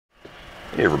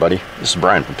Hey everybody, this is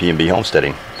Brian from PNB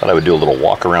Homesteading. Thought I would do a little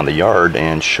walk around the yard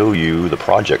and show you the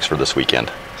projects for this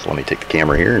weekend. So let me take the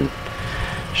camera here and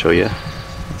show you.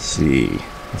 Let's see,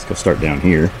 let's go start down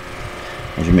here.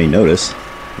 As you may notice,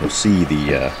 you'll see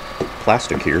the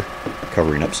plastic here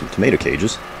covering up some tomato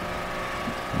cages.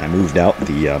 And I moved out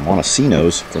the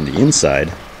Montesinos from the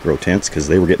inside grow tents because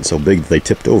they were getting so big that they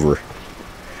tipped over.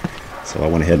 So I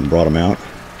went ahead and brought them out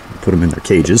and put them in their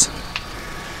cages.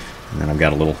 And then I've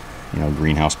got a little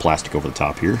greenhouse plastic over the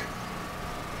top here,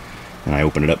 and I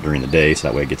open it up during the day so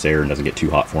that way it gets air and doesn't get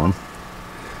too hot for them.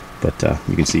 But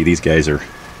you can see these guys are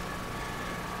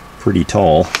pretty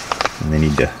tall and they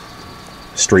need to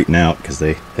straighten out because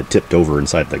they had tipped over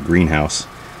inside the greenhouse,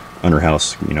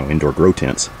 underhouse, indoor grow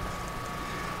tents.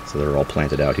 So they're all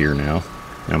planted out here now,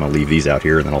 and I'm gonna leave these out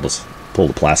here, and then I'll just pull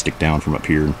the plastic down from up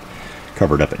here and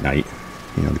cover it up at night,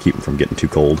 to keep them from getting too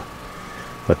cold.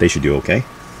 But they should do okay.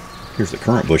 Here's the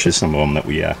currant bushes, some of them that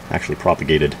we actually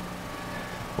propagated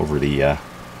over the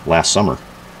last summer.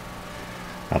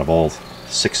 Out of all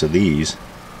 6 of these,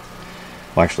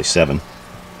 well actually 7,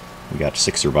 we got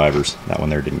 6 survivors. That one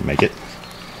there didn't make it.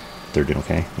 They're doing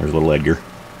okay. There's little Edgar,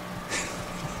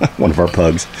 one of our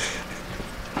pugs.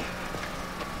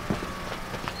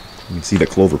 You can see the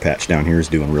clover patch down here is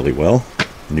doing really well.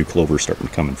 The new clover is starting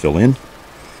to come and fill in.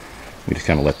 We just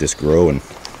kind of let this grow, and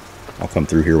I'll come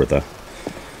through here with a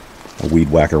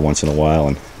weed whacker once in a while,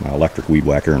 and my electric weed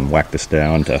whacker, and whack this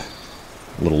down to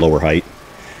a little lower height.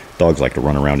 Dogs like to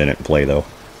run around in it and play though.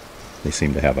 They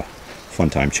seem to have a fun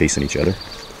time chasing each other.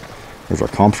 There's our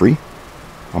comfrey.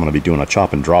 I'm going to be doing a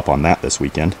chop and drop on that this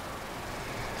weekend.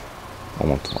 I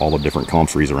want all the different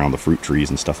comfreys around the fruit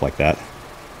trees and stuff like that.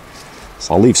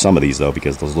 So I'll leave some of these though,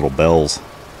 because those little bells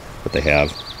that they have,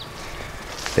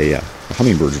 the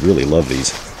hummingbirds really love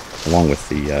these, along with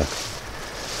the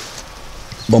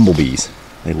bumblebees.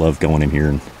 They love going in here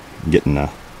and getting the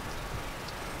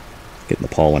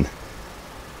pollen.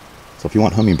 So if you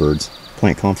want hummingbirds,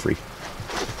 plant comfrey. I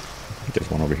think there's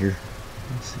one over here.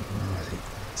 Let's see, where is he?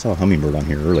 I saw a hummingbird on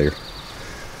here earlier.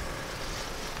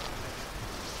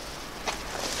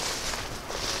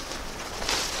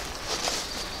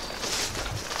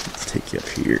 Let's take you up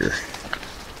here.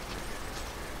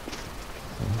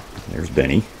 There's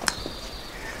Benny.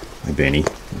 Hi Benny.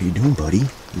 What are you doing, buddy?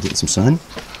 You getting some sun?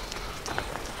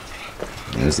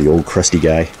 There's the old crusty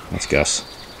guy. That's Gus.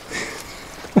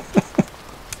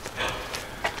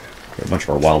 Got a bunch of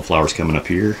our wildflowers coming up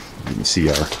here. You can see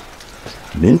our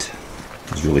mint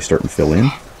is really starting to fill in.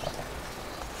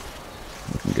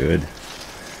 Looking good.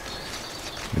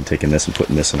 Been taking this and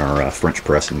putting this in our French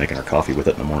press and making our coffee with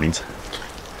it in the mornings.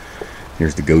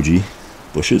 Here's the goji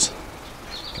bushes.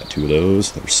 Got 2 of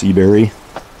those. There's sea berry.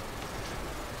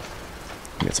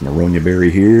 Got some aronia berry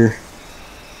here.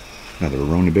 Another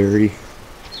aronia berry.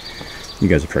 You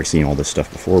guys have probably seen all this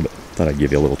stuff before, but thought I'd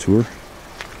give you a little tour.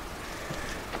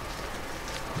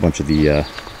 A bunch of the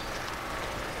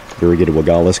variegated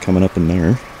wagalas coming up in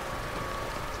there.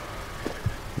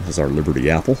 This is our Liberty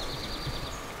apple.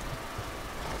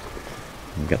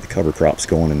 We've got the cover crops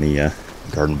going in the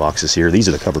garden boxes here. These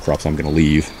are the cover crops I'm going to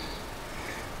leave.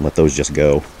 Let those just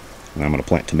go. And I'm going to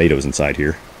plant tomatoes inside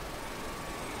here.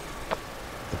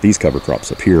 But these cover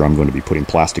crops up here, I'm going to be putting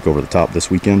plastic over the top this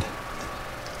weekend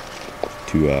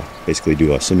to basically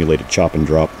do a simulated chop and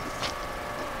drop.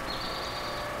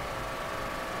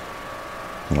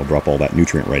 And I'll drop all that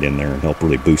nutrient right in there and help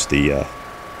really boost the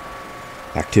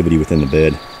activity within the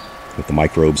bed with the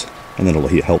microbes. And then it'll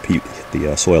help heat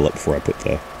the soil up before I put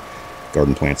the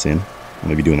garden plants in. I'm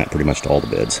going to be doing that pretty much to all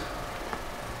the beds.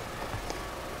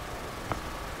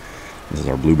 This is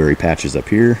our blueberry patches up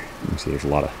here. You can see there's a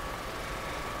lot of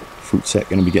fruit set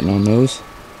going to be getting on those.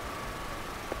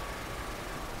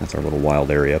 That's our little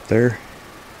wild area up there.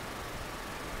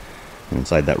 And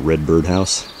inside that red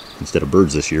birdhouse, instead of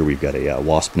birds this year, we've got a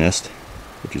wasp nest,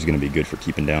 which is going to be good for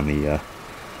keeping down the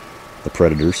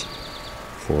predators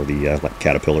for the like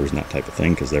caterpillars and that type of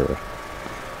thing, because they're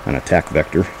an attack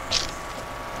vector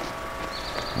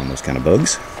on those kind of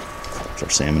bugs. There's our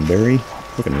salmon berry,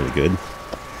 looking really good.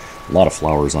 A lot of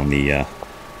flowers on the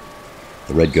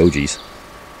red gojis,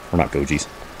 or not gojis.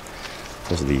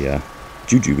 Those are the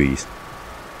jujubes.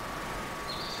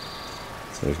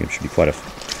 So there's going to be quite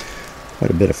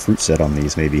a bit of fruit set on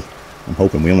these. Maybe, I'm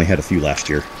hoping. We only had a few last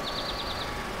year.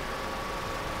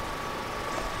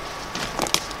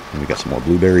 And we got some more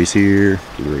blueberries here.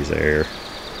 Blueberries there.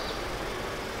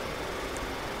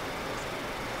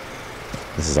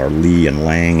 This is our Lee and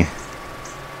Lang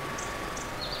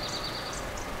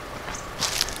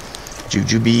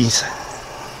jujubes.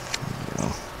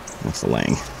 That's the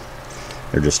Lang.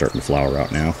 They're just starting to flower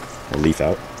out now. or leaf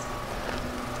out.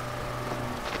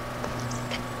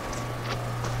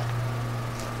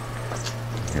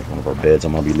 Here's one of our beds.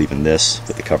 I'm going to be leaving this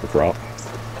with the cover crop.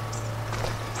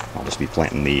 I'll just be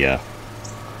planting the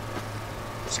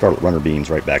scarlet runner beans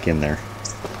right back in there.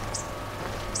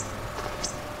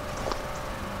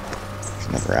 There's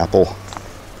another apple.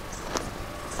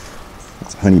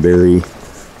 That's a honeyberry.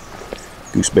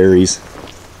 Gooseberries.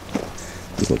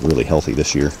 These look really healthy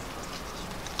this year.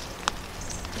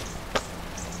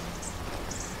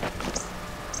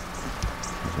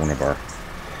 There's one of our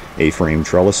A-frame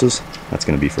trellises. That's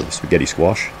going to be for the spaghetti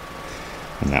squash.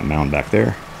 And that mound back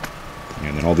there.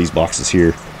 And then all these boxes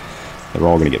here, they're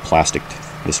all going to get plasticed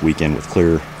this weekend with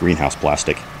clear greenhouse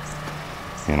plastic.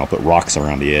 And I'll put rocks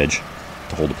around the edge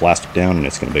to hold the plastic down, and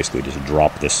it's going to basically just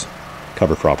drop this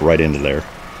cover crop right into there.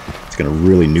 It's going to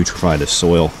really nutrify the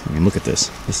soil. I mean, look at this.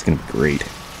 This is going to be great.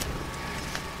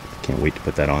 Can't wait to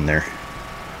put that on there.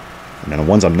 And then the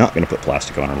ones I'm not going to put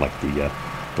plastic on are like the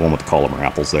one with the columnar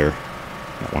apples there.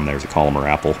 That one there's a columnar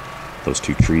apple. Those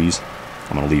two trees.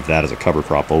 I'm going to leave that as a cover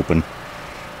crop open.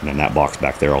 And then that box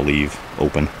back there I'll leave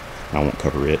open. And I won't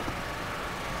cover it.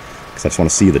 Because I just want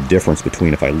to see the difference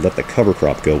between if I let the cover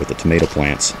crop go with the tomato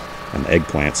plants and the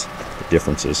eggplants, the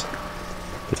differences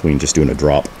between just doing a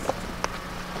drop.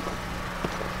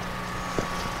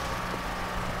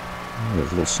 Oh,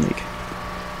 there's a little snake.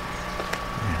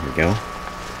 There we go.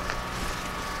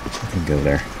 I can go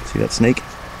there. See that snake?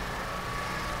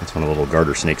 That's one of the little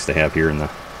garter snakes they have here in the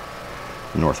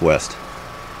Northwest.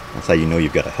 That's how you know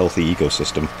you've got a healthy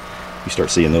ecosystem. You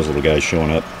start seeing those little guys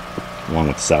showing up, along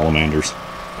with the salamanders.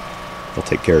 They'll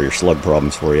take care of your slug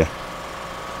problems for you.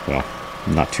 Well,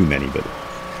 not too many, but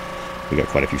we got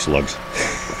quite a few slugs.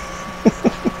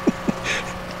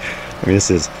 I mean,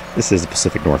 this is the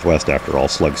Pacific Northwest after all,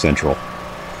 Slug Central.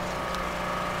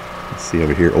 Let's see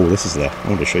over here. Oh, I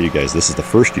wanted to show you guys, this is the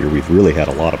first year we've really had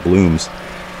a lot of blooms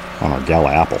on our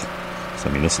gala apple. So,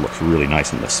 I mean, this looks really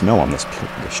nice, and the smell on this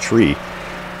tree,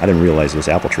 I didn't realize this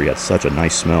apple tree had such a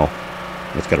nice smell.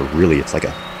 It's got it's like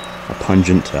a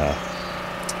pungent, I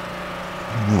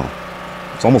don't know,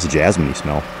 it's almost a jasmine-y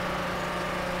smell.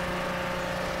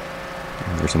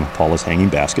 And there's some Paula's hanging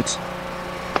baskets.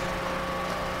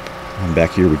 And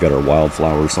back here we've got our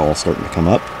wildflowers all starting to come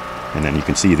up, and then you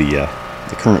can see the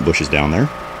currant bushes down there.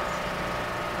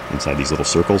 Inside these little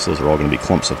circles, those are all going to be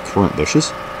clumps of currant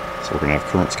bushes. So we're going to have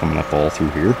currants coming up all through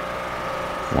here,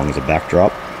 along as a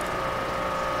backdrop.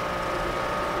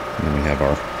 And then we have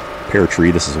our pear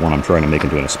tree. This is one I'm trying to make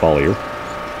into an espalier.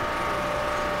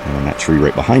 And then that tree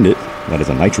right behind it, that is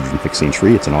a nitrogen fixing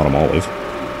tree. It's an autumn olive.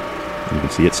 And you can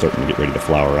see it's starting to get ready to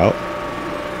flower out.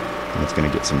 And it's going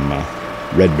to get some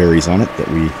red berries on it that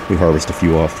we harvest a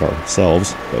few off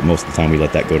ourselves, but most of the time we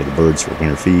let that go to the birds for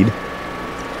winter feed.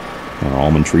 And our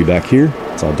almond tree back here,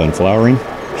 it's all done flowering.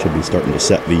 Should be starting to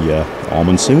set the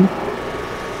almonds soon.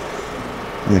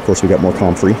 And of course we got more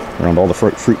comfrey. Around all the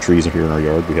fruit trees here in our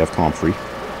yard we have comfrey.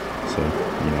 So,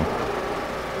 you know,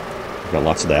 we've got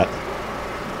lots of that.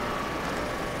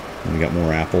 And we got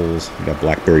more apples, we got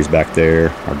blackberries back there.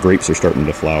 Our grapes are starting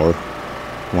to flower,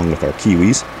 along with our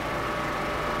kiwis.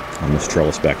 On this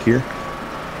trellis back here.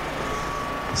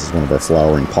 This is one of our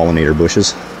flowering pollinator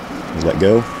bushes. We let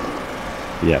go.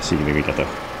 Yeah, see, we got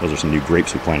those are some new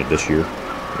grapes we planted this year.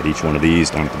 At each one of these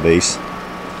down at the base.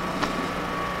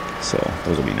 So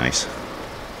those will be nice.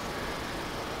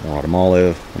 More autumn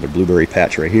olive, another blueberry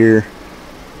patch right here.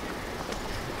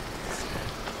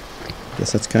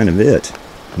 Guess that's kind of it.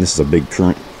 And this is a big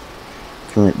currant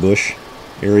bush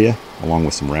area, along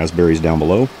with some raspberries down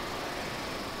below.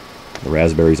 The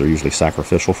raspberries are usually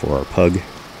sacrificial for our pug,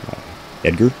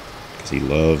 Edgar, because he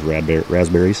loves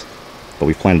raspberries. But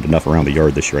we've planted enough around the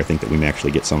yard this year, I think, that we may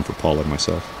actually get some for Paula and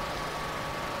myself.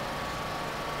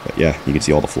 But yeah, you can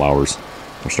see all the flowers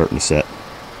are starting to set.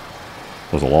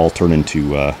 Those will all turn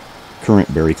into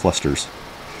currant berry clusters.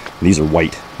 And these are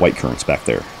white currants back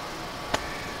there.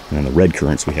 And then the red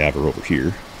currants we have are over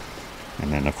here.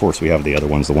 And then, of course, we have the other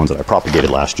ones, the ones that I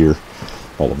propagated last year.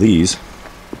 All of these.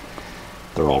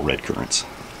 They're all red currants.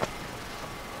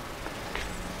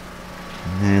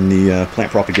 And the plant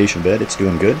propagation bed, it's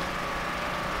doing good.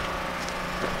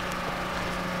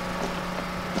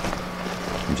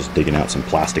 I'm just digging out some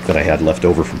plastic that I had left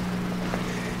over from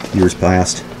years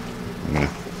past. I'm going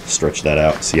to stretch that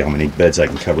out, see how many beds I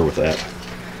can cover with that.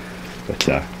 But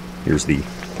here's the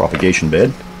propagation bed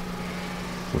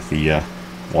with the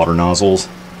water nozzles.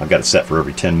 I've got it set for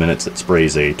every 10 minutes. It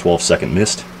sprays a 12-second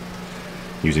mist,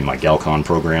 using my Galcon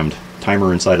programmed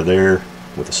timer inside of there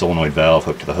with a solenoid valve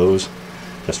hooked to the hose,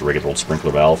 just a regular old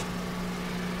sprinkler valve.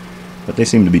 But they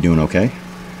seem to be doing okay.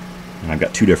 And I've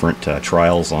got two different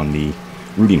trials on the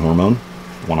rooting hormone.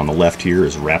 One on the left here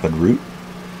is rapid root.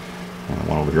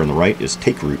 One over here on the right is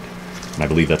take root. And I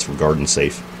believe that's for garden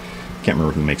safe. Can't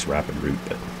remember who makes rapid root,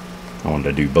 but I wanted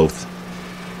to do both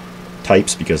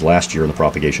types because last year in the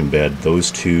propagation bed,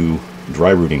 those two dry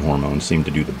rooting hormones seemed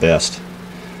to do the best.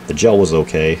 The gel was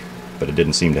okay, but it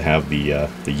didn't seem to have the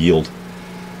yield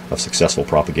of successful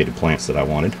propagated plants that I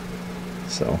wanted.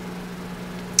 So,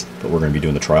 but we're going to be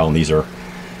doing the trial, and these are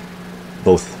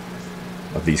both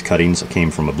of these cuttings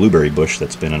came from a blueberry bush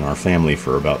that's been in our family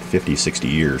for about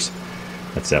 50-60 years.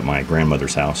 That's at my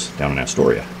grandmother's house down in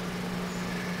Astoria.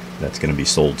 That's going to be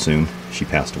sold soon. She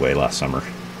passed away last summer.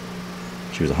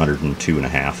 She was 102 and a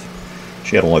half.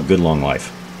 She had a good long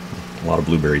life. A lot of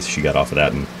blueberries she got off of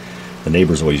that, and the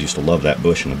neighbors always used to love that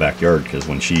bush in the backyard because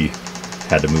when she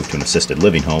had to move to an assisted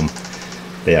living home,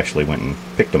 they actually went and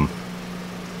picked them.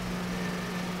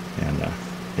 And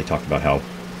they talked about how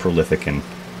prolific and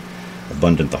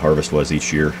abundant the harvest was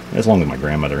each year. As long as my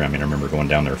grandmother, I mean, I remember going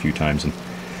down there a few times and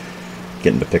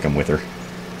getting to pick them with her.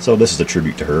 So this is a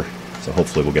tribute to her. So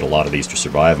hopefully we'll get a lot of these to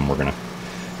survive, and we're going to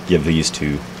give these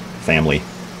to family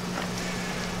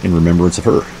in remembrance of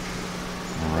her.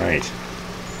 Alright.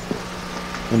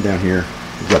 And down here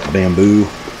we've got the bamboo,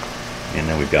 and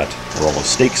then we've got where all those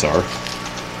stakes are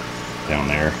down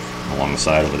there along the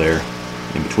side over there.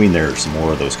 In between there are some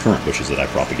more of those currant bushes that I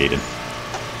propagated.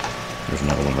 There's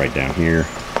another one right down here.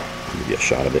 I'll give you a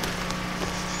shot of it.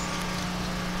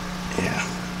 Yeah,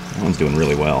 that one's doing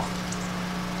really well.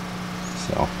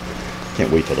 So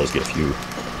can't wait till those get a few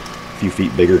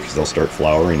feet bigger because they'll start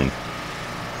flowering and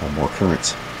have more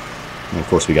currants. And of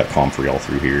course we got comfrey all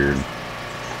through here, and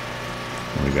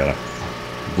we've got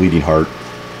a bleeding heart.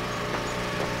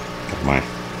 Got my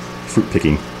fruit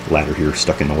picking ladder here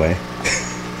stuck in the way.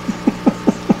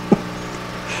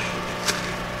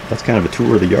 That's kind of a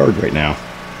tour of the yard right now.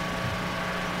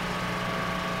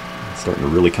 It's starting to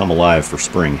really come alive for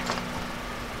spring.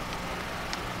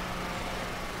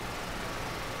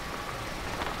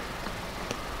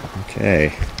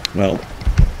 Okay, well,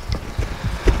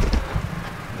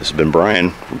 this has been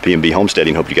Brian from PNB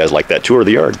Homesteading. Hope you guys like that tour of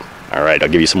the yard. All right, I'll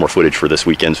give you some more footage for this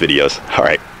weekend's videos. All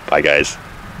right, bye guys.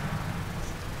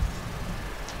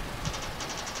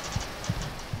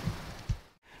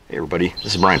 Hey everybody,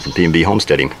 this is Brian from PNB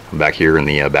Homesteading. I'm back here in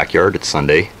the backyard. It's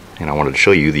Sunday, and I wanted to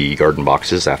show you the garden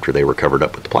boxes after they were covered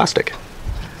up with the plastic.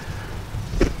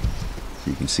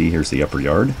 You can see here's the upper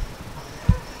yard.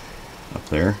 Up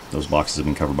there, those boxes have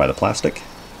been covered by the plastic,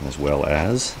 as well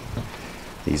as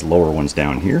these lower ones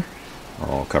down here are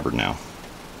all covered now.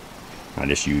 I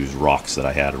just used rocks that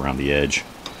I had around the edge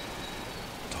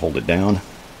to hold it down,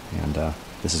 and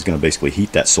this is going to basically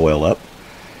heat that soil up,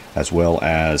 as well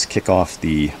as kick off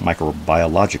the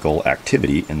microbiological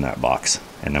activity in that box.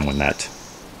 And then when that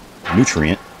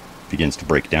nutrient begins to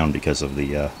break down because of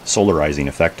the solarizing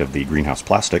effect of the greenhouse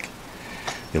plastic,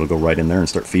 it'll go right in there and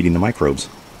start feeding the microbes,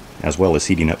 as well as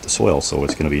heating up the soil. So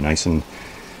it's going to be nice and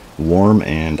warm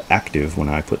and active when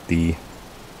I put the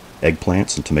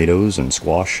eggplants and tomatoes and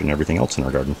squash and everything else in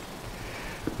our garden.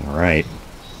 All right,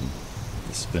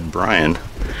 this has been Brian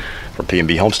from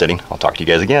PNB Homesteading. I'll talk to you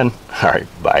guys again. All right,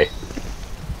 bye.